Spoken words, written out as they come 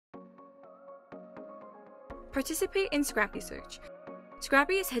Participate in Scrappy Search.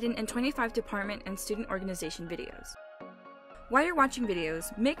 Scrappy is hidden in 25 department and student organization videos. While you're watching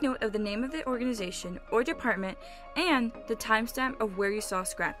videos, make note of the name of the organization or department and the timestamp of where you saw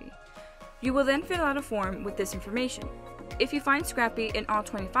Scrappy. You will then fill out a form with this information. If you find Scrappy in all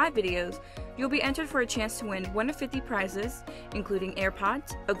 25 videos, you'll be entered for a chance to win one of 50 prizes, including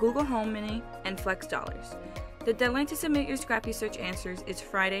AirPods, a Google Home Mini, and Flex Dollars. The deadline to submit your Scrappy Search answers is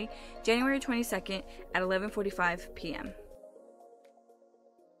Friday, January 22nd at 11:45 p.m.